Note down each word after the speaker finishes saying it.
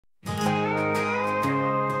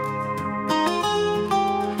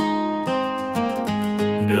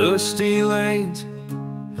Dusty lanes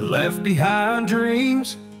left behind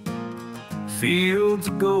dreams, fields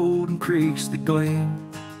of golden creeks that gleam.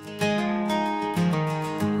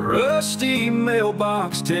 Rusty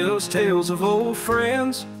mailbox tells tales of old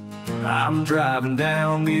friends. I'm driving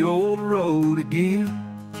down the old road again.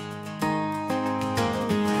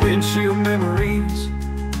 Windshield memories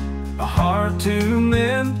are hard to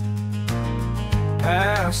mend,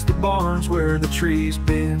 past the barns where the trees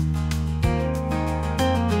bend.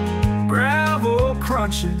 Gravel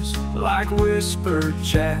crunches like whispered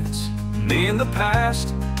chats. Me in the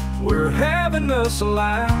past, we're having us a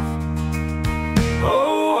laugh.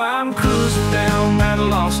 Oh, I'm cruising down that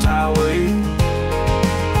lost highway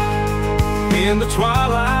in the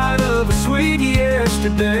twilight of a sweet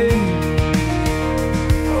yesterday.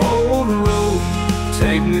 Old road,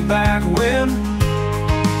 take me back when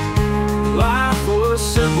life was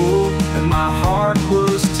simple and my heart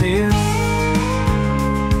was 10.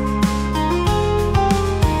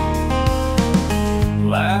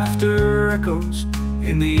 Laughter echoes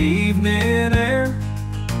in the evening air,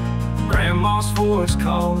 Grandma's voice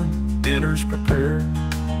calling, dinner's prepared.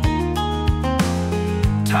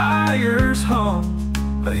 Tires hum,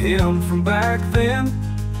 a hymn from back then.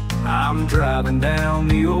 I'm driving down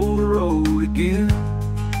the old road again.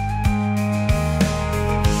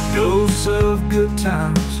 Ghosts of good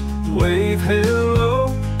times wave hello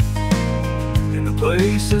in the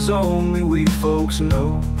places only we folks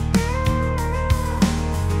know.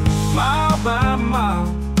 Mile by mile,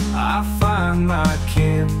 I find my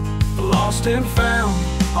kin, lost and found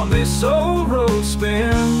on this old road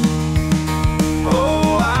spin.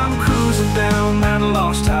 Oh, I'm cruising down that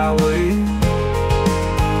lost highway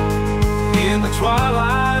in the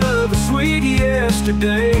twilight of a sweet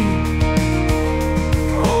yesterday.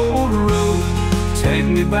 Old road, take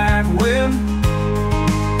me back when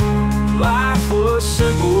life was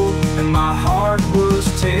simple and my heart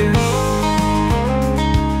was 10.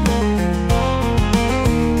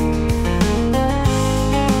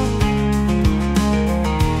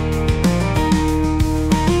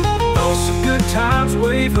 Times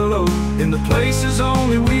wave hello in the places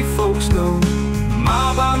only we folks know.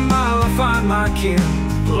 Mile by mile I find my kin,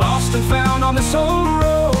 lost and found on this old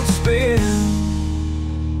road spin.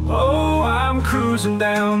 Oh, I'm cruising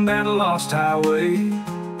down that lost highway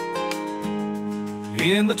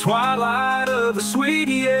in the twilight of a sweet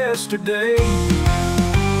yesterday.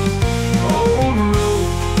 Old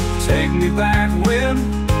road, take me back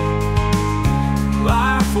when